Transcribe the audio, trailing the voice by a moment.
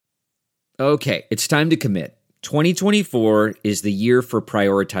Okay, it's time to commit. 2024 is the year for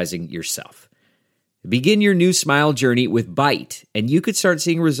prioritizing yourself. Begin your new smile journey with Byte, and you could start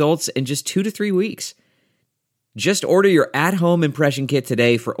seeing results in just 2 to 3 weeks. Just order your at-home impression kit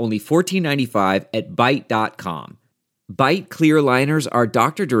today for only $14.95 at Byte.com. Byte clear aligners are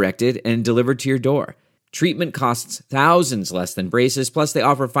doctor-directed and delivered to your door. Treatment costs thousands less than braces, plus they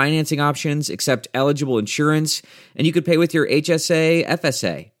offer financing options, accept eligible insurance, and you could pay with your HSA,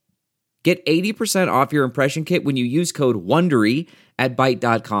 FSA. Get 80% off your impression kit when you use code WONDERY at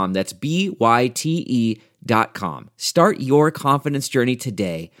Byte.com. That's BYTE.com. Start your confidence journey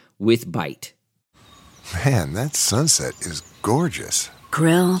today with Byte. Man, that sunset is gorgeous.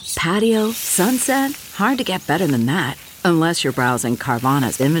 Grill, patio, sunset. Hard to get better than that. Unless you're browsing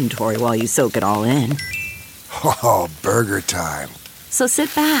Carvana's inventory while you soak it all in. Oh, burger time. So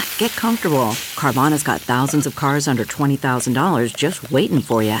sit back, get comfortable. Carvana's got thousands of cars under $20,000 just waiting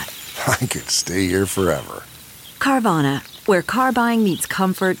for you. I could stay here forever. Carvana, where car buying meets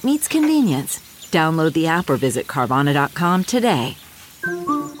comfort meets convenience. Download the app or visit Carvana.com today.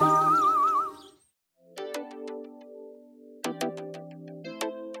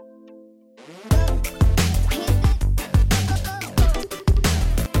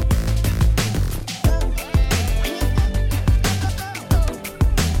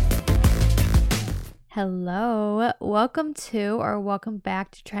 Hello, welcome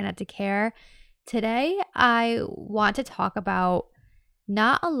back to Try Not to Care. Today, I want to talk about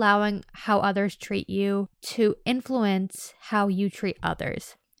not allowing how others treat you to influence how you treat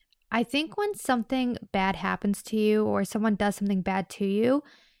others. I think when something bad happens to you or someone does something bad to you,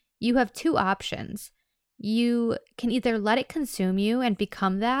 you have two options. You can either let it consume you and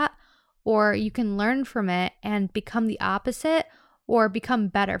become that, or you can learn from it and become the opposite or become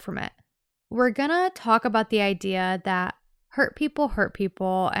better from it. We're gonna talk about the idea that hurt people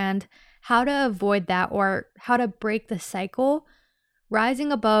and how to avoid that or how to break the cycle,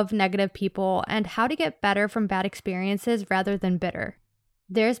 rising above negative people, and how to get better from bad experiences rather than bitter.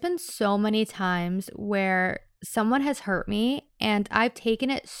 There's been so many times where someone has hurt me and I've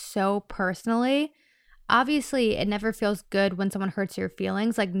taken it so personally. Obviously, it never feels good when someone hurts your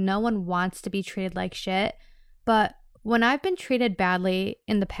feelings. Like, no one wants to be treated like shit. But when I've been treated badly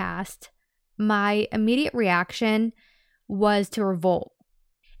in the past, my immediate reaction was to revolt.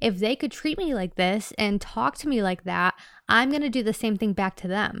 If they could treat me like this and talk to me like that, I'm going to do the same thing back to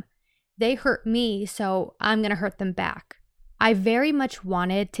them. They hurt me, so I'm going to hurt them back. I very much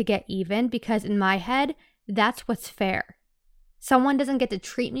wanted to get even because in my head, that's what's fair. Someone doesn't get to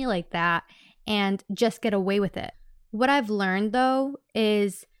treat me like that and just get away with it. What I've learned, though,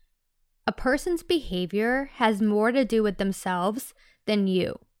 is a person's behavior has more to do with themselves than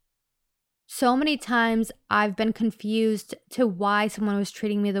you. So many times I've been confused to why someone was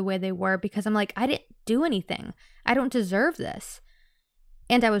treating me the way they were because I'm like, I didn't do anything. I don't deserve this.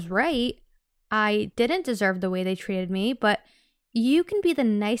 And I was right. I didn't deserve the way they treated me, but you can be the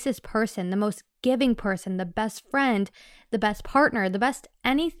nicest person, the most giving person, the best friend, the best partner, the best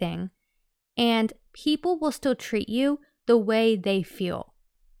anything, and people will still treat you the way they feel.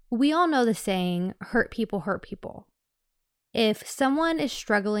 We all know the saying, hurt people hurt people. If someone is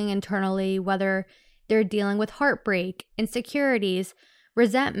struggling internally, whether they're dealing with heartbreak, insecurities,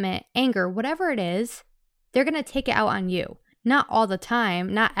 resentment, anger, whatever it is, they're going to take it out on you. Not all the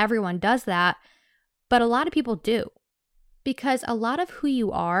time. Not everyone does that. But a lot of people do. Because a lot of who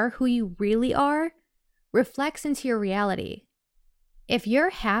you really are, reflects into your reality. If you're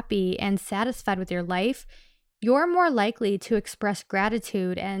happy and satisfied with your life, you're more likely to express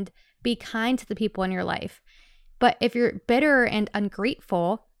gratitude and be kind to the people in your life. But if you're bitter and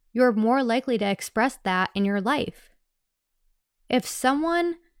ungrateful, you're more likely to express that in your life. If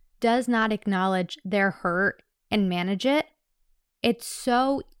someone does not acknowledge their hurt and manage it, it's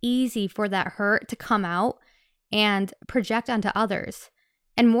so easy for that hurt to come out and project onto others.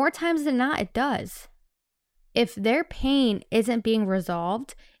 And more times than not, it does. If their pain isn't being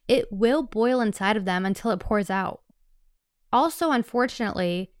resolved, it will boil inside of them until it pours out. Also,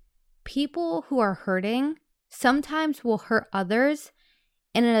 unfortunately, people who are hurting sometimes will hurt others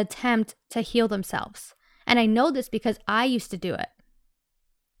in an attempt to heal themselves. And I know this because I used to do it.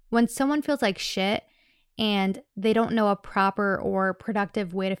 When someone feels like shit and they don't know a proper or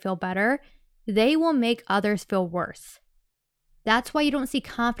productive way to feel better, they will make others feel worse. That's why you don't see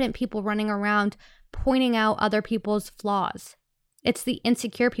confident people running around pointing out other people's flaws. It's the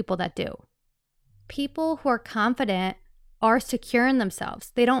insecure people that do. People who are confident are secure in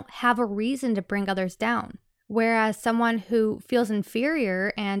themselves. They don't have a reason to bring others down. Whereas someone who feels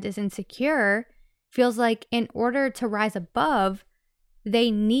inferior and is insecure feels like in order to rise above,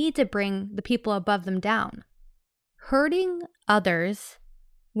 They need to bring the people above them down. Hurting others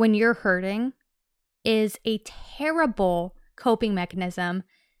when you're hurting is a terrible coping mechanism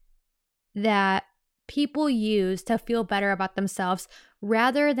that people use to feel better about themselves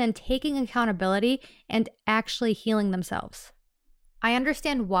rather than taking accountability and actually healing themselves. I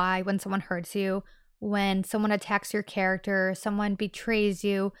understand why when someone hurts you, when someone attacks your character, someone betrays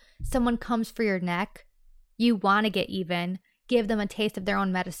you, someone comes for your neck, you want to get even, give them a taste of their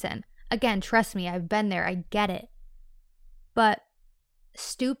own medicine. Again, trust me, I've been there, I get it. But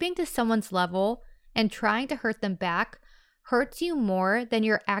stooping to someone's level and trying to hurt them back hurts you more than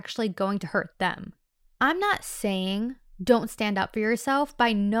you're actually going to hurt them. I'm not saying don't stand up for yourself.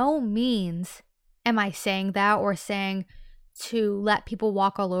 By no means am I saying that or saying to let people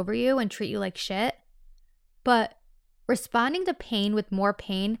walk all over you and treat you like shit. But responding to pain with more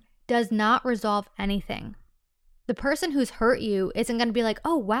pain does not resolve anything. The person who's hurt you isn't going to be like,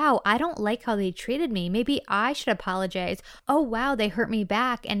 oh, wow, I don't like how they treated me. Maybe I should apologize. Oh, wow, they hurt me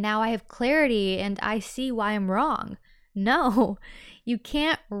back and now I have clarity and I see why I'm wrong. No, you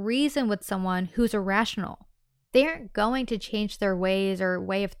can't reason with someone who's irrational. They aren't going to change their ways or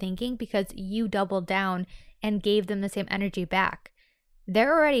way of thinking because you doubled down and gave them the same energy back.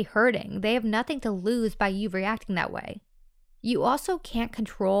 They're already hurting. They have nothing to lose by you reacting that way. You also can't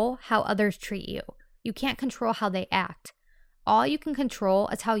control how others treat you. You can't control how they act. All you can control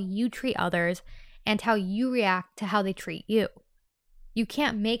is how you treat others and how you react to how they treat you. You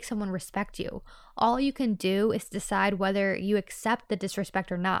can't make someone respect you. All you can do is decide whether you accept the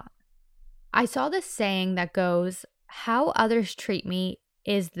disrespect or not. I saw this saying that goes, how others treat me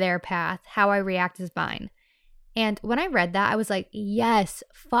is their path, how I react is mine. And when I read that, I was like, yes,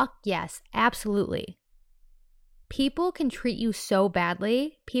 fuck yes, absolutely. People can treat you so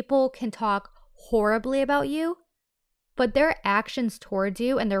badly. People can talk horribly about you, but their actions towards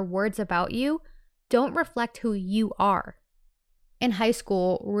you and their words about you don't reflect who you are. In high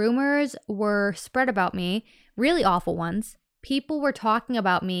school, rumors were spread about me, really awful ones. People were talking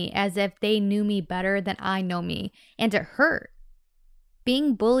about me as if they knew me better than I know me, and it hurt.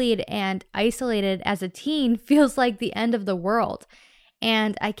 Being bullied and isolated as a teen feels like the end of the world,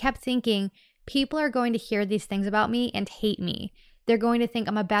 and I kept thinking, people are going to hear these things about me and hate me. They're going to think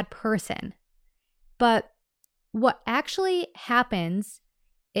I'm a bad person. But what actually happens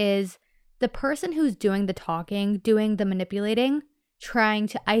is the person who's doing the talking, doing the manipulating, trying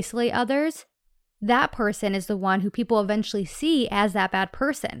to isolate others, that person is the one who people eventually see as that bad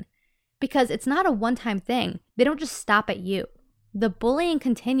person. Because it's not a one-time thing. They don't just stop at you. The bullying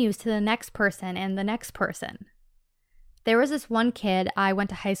continues to the next person and the next person. There was this one kid I went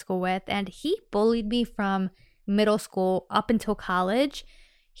to high school with, and he bullied me from middle school up until college.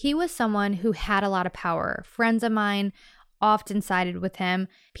 He was someone who had a lot of power. Friends of mine often sided with him.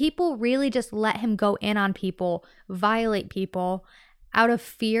 People really just let him go in on people, violate people, out of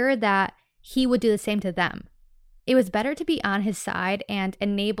fear that he would do the same to them. It was better to be on his side and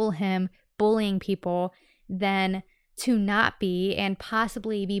enable him bullying people than to not be and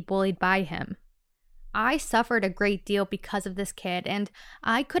possibly be bullied by him. I suffered a great deal because of this kid, and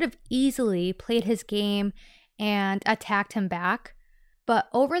I could have easily played his game and attacked him back. But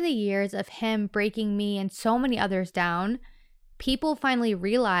over the years of him breaking me and so many others down, people finally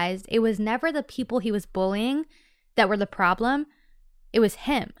realized it was never the people he was bullying that were the problem. It was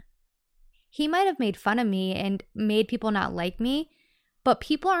him. He might have made fun of me and made people not like me, but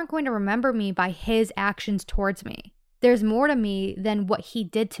people aren't going to remember me by his actions towards me. There's more to me than what he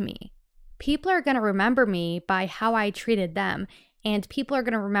did to me. People are going to remember me by how I treated them, and people are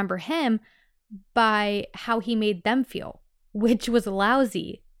going to remember him by how he made them feel, which was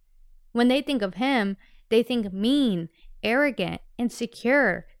lousy. When they think of him, they think mean, arrogant,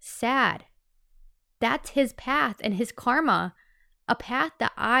 insecure, sad. That's his path and his karma, a path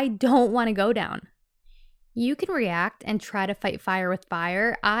that I don't want to go down. You can react and try to fight fire with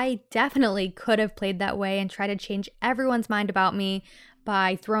fire. I definitely could have played that way and tried to change everyone's mind about me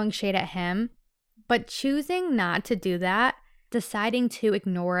by throwing shade at him. But choosing not to do that, deciding to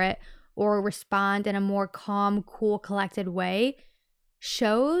ignore it or respond in a more calm, cool, collected way,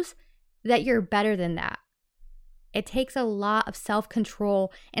 shows that you're better than that. It takes a lot of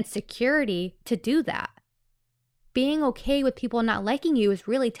self-control and security to do that. Being okay with people not liking you is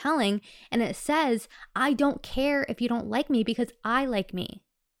really telling, and it says, I don't care if you don't like me because I like me.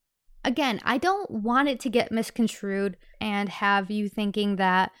 Again, I don't want it to get misconstrued and have you thinking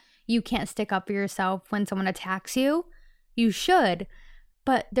that you can't stick up for yourself when someone attacks you. You should,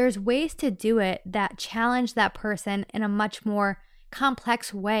 but there's ways to do it that challenge that person in a much more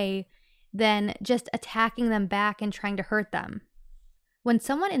complex way than just attacking them back and trying to hurt them. When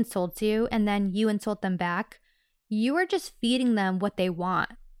someone insults you and then you insult them back, you are just feeding them what they want.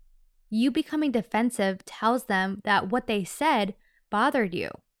 You becoming defensive tells them that what they said bothered you.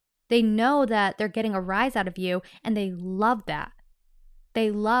 They know that they're getting a rise out of you, and they love that.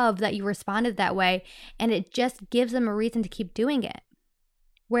 They love that you responded that way, and it just gives them a reason to keep doing it.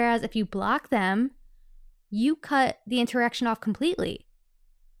 Whereas if you block them, you cut the interaction off completely.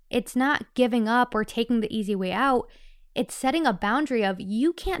 It's not giving up or taking the easy way out. It's setting a boundary of,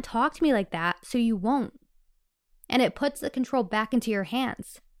 you can't talk to me like that, so you won't. And it puts the control back into your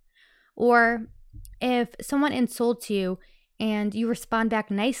hands. Or if someone insults you and you respond back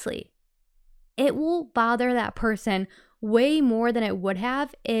nicely, it will bother that person way more than it would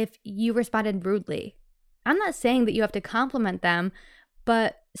have if you responded rudely. I'm not saying that you have to compliment them,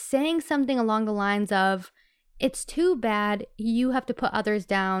 but saying something along the lines of, it's too bad you have to put others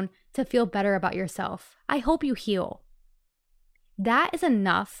down to feel better about yourself. I hope you heal. That is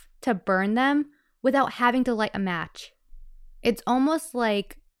enough to burn them without having to light a match. It's almost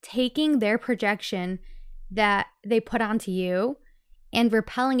like taking their projection that they put onto you and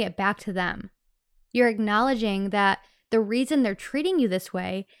repelling it back to them. You're acknowledging that the reason they're treating you this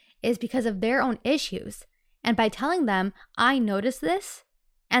way is because of their own issues. And by telling them, I noticed this,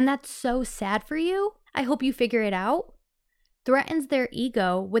 and that's so sad for you, I hope you figure it out, threatens their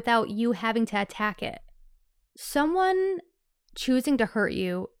ego without you having to attack it. Someone choosing to hurt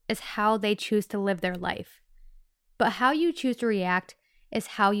you is how they choose to live their life. But how you choose to react is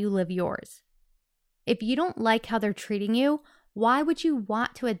how you live yours. If you don't like how they're treating you, why would you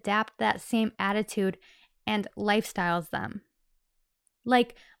want to adapt that same attitude and lifestyle as them?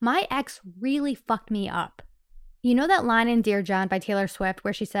 Like, my ex really fucked me up. You know that line in Dear John by Taylor Swift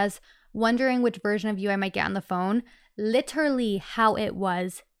where she says, wondering which version of you I might get on the phone? Literally how it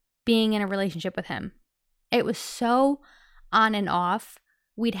was being in a relationship with him. It was so on and off.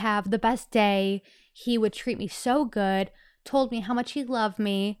 We'd have the best day. He would treat me so good, told me how much he loved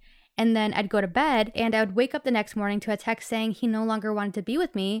me, and then I'd go to bed and I would wake up the next morning to a text saying he no longer wanted to be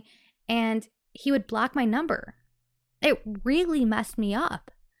with me, and he would block my number. It really messed me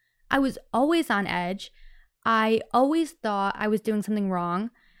up. I was always on edge. I always thought I was doing something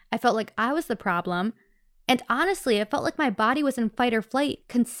wrong. I felt like I was the problem. And honestly, it felt like my body was in fight or flight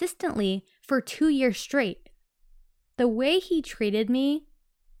consistently for 2 years straight. The way he treated me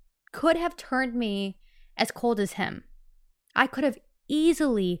could have turned me as cold as him. I could have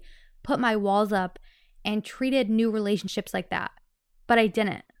easily put my walls up and treated new relationships like that, but I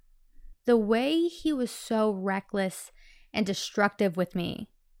didn't. The way he was so reckless and destructive with me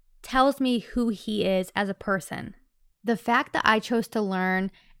tells me who he is as a person. The fact that I chose to learn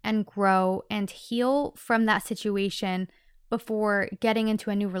and grow and heal from that situation before getting into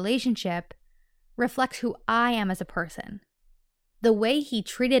a new relationship reflects who I am as a person. The way he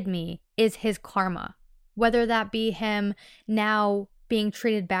treated me is his karma, whether that be him now being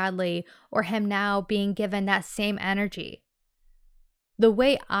treated badly or him now being given that same energy. The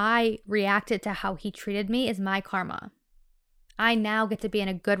way I reacted to how he treated me is my karma. I now get to be in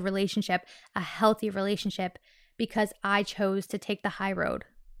a good relationship, a healthy relationship, because I chose to take the high road.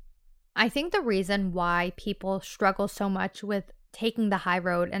 I think the reason why people struggle so much with taking the high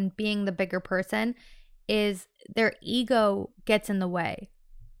road and being the bigger person is their ego gets in the way.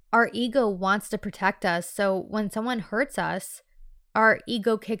 Our ego wants to protect us, so when someone hurts us, our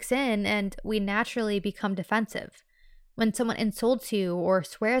ego kicks in and we naturally become defensive. When someone insults you or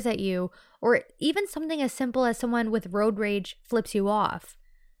swears at you, or even something as simple as someone with road rage flips you off,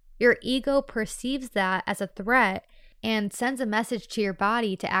 your ego perceives that as a threat and sends a message to your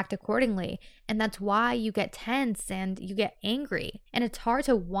body to act accordingly. And that's why you get tense and you get angry. And it's hard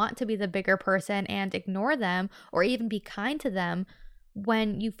to want to be the bigger person and ignore them or even be kind to them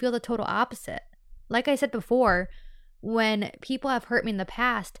when you feel the total opposite. Like I said before, when people have hurt me in the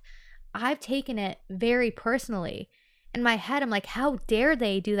past, I've taken it very personally. In my head, I'm like, how dare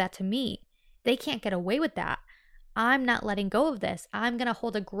they do that to me? They can't get away with that. I'm not letting go of this. I'm going to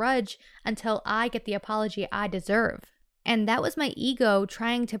hold a grudge until I get the apology I deserve. And that was my ego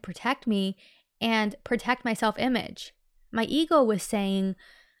trying to protect me and protect my self-image. My ego was saying,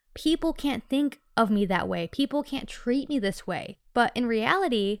 people can't think of me that way. People can't treat me this way. But in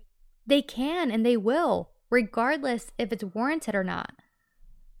reality, they can and they will, regardless if it's warranted or not.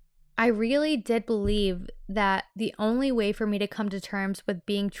 I really did believe that the only way for me to come to terms with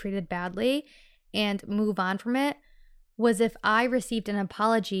being treated badly and move on from it was if I received an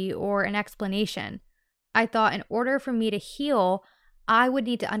apology or an explanation. I thought in order for me to heal, I would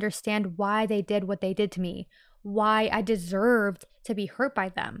need to understand why they did what they did to me, why I deserved to be hurt by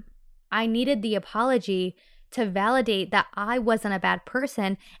them. I needed the apology to validate that I wasn't a bad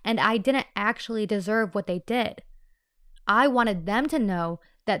person and I didn't actually deserve what they did. I wanted them to know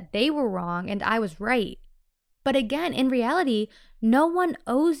that they were wrong and I was right. But again, in reality, no one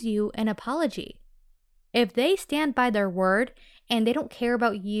owes you an apology. If they stand by their word and they don't care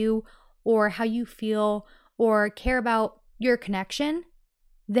about you or how you feel or care about your connection,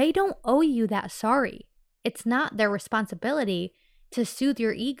 they don't owe you that sorry. It's not their responsibility to soothe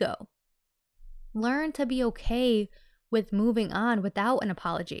your ego. Learn to be okay with moving on without an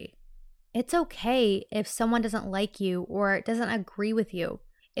apology. It's okay if someone doesn't like you or doesn't agree with you.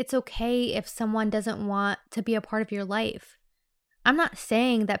 It's okay if someone doesn't want to be a part of your life. I'm not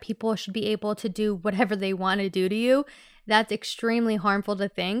saying that people should be able to do whatever they want to do to you. That's extremely harmful to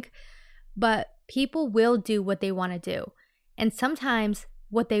think. But people will do what they want to do. And sometimes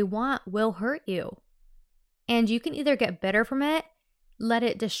what they want will hurt you. And you can either get bitter from it, let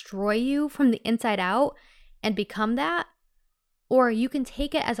it destroy you from the inside out and become that, or you can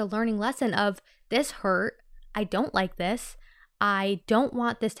take it as a learning lesson of, this hurt, I don't like this, I don't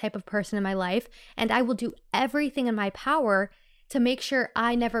want this type of person in my life, and I will do everything in my power to make sure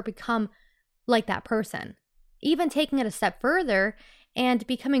I never become like that person. Even taking it a step further and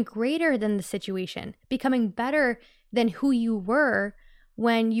becoming greater than the situation, becoming better than who you were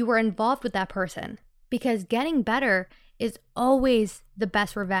when you were involved with that person. Because getting better is always the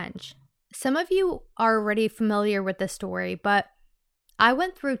best revenge. Some of you are already familiar with this story, but I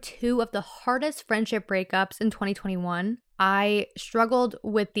went through 2 of the hardest friendship breakups in 2021. I struggled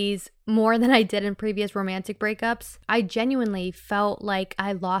with these more than I did in previous romantic breakups. I genuinely felt like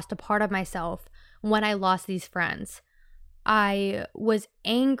I lost a part of myself when I lost these friends. I was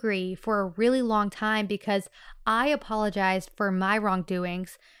angry for a really long time because I apologized for my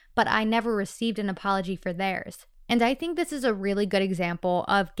wrongdoings, but I never received an apology for theirs. And I think this is a really good example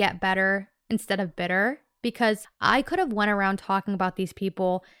of get better instead of bitter, because I could have went around talking about these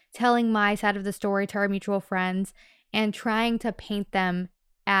people, telling my side of the story to our mutual friends, and trying to paint them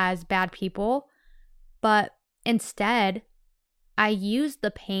as bad people. But instead, I used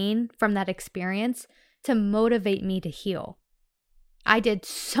the pain from that experience to motivate me to heal. I did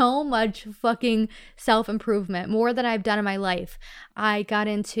so much fucking self-improvement, more than I've done in my life. I got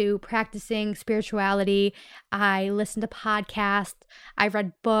into practicing spirituality. I listened to podcasts. I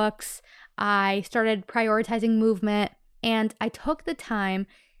read books. I started prioritizing movement. And I took the time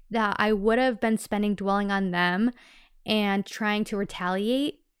that I would have been spending dwelling on them and trying to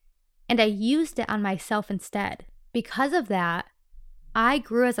retaliate, and I used it on myself instead. Because of that, I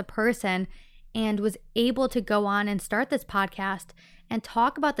grew as a person and was able to go on and start this podcast and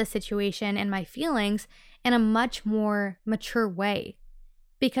talk about the situation and my feelings in a much more mature way.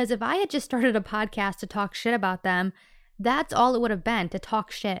 Because if I had just started a podcast to talk shit about them, that's all it would have been, to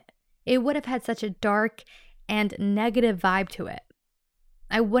talk shit. It would have had such a dark and negative vibe to it.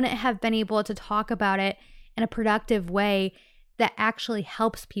 I wouldn't have been able to talk about it in a productive way that actually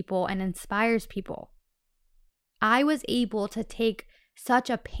helps people and inspires people. I was able to take such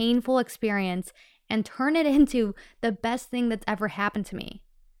a painful experience and turn it into the best thing that's ever happened to me.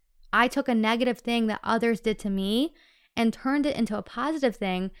 I took a negative thing that others did to me and turned it into a positive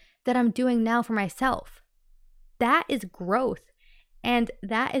thing that I'm doing now for myself. That is growth. And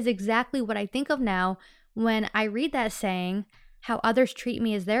that is exactly what I think of now when I read that saying, how others treat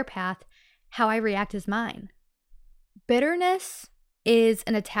me is their path, how I react is mine. Bitterness is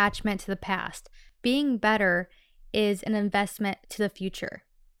an attachment to the past. Being better is an investment to the future.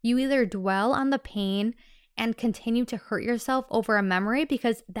 You either dwell on the pain and continue to hurt yourself over a memory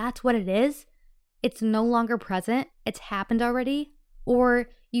because that's what it is. It's no longer present. It's happened already. Or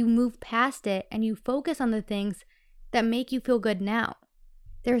you move past it and you focus on the things that make you feel good now.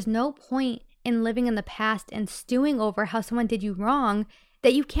 There's no point in living in the past and stewing over how someone did you wrong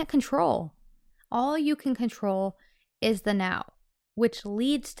that you can't control. All you can control is the now, which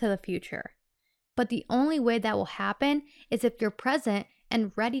leads to the future. But the only way that will happen is if you're present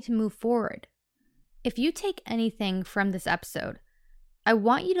and ready to move forward. If you take anything from this episode, I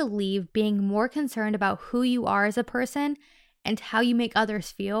want you to leave being more concerned about who you are as a person and how you make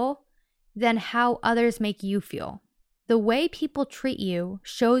others feel than how others make you feel. The way people treat you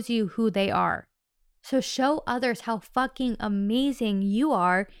shows you who they are. So show others how fucking amazing you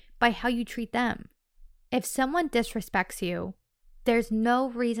are by how you treat them. If someone disrespects you, there's no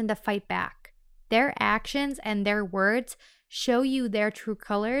reason to fight back. Their actions and their words show you their true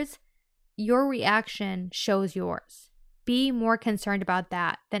colors. Your reaction shows yours. Be more concerned about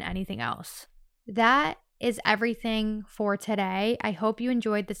that than anything else. That is everything for today. I hope you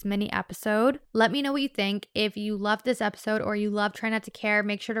enjoyed this mini episode. Let me know what you think. If you loved this episode or you love Try Not to Care,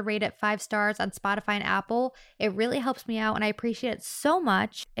 make sure to rate it 5 stars on Spotify and Apple. It really helps me out and I appreciate it so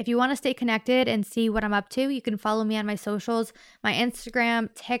much. If you want to stay connected and see what I'm up to, you can follow me on my socials, my Instagram,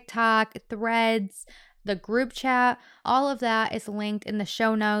 TikTok, Threads, the group chat. All of that is linked in the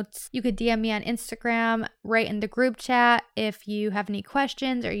show notes. You could DM me on Instagram, right in the group chat if you have any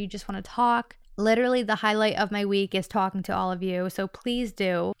questions or you just want to talk. Literally, the highlight of my week is talking to all of you, so please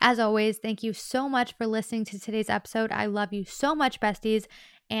do. As always, thank you so much for listening to today's episode. I love you so much, besties,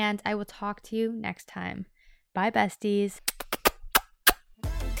 and I will talk to you next time. Bye, besties.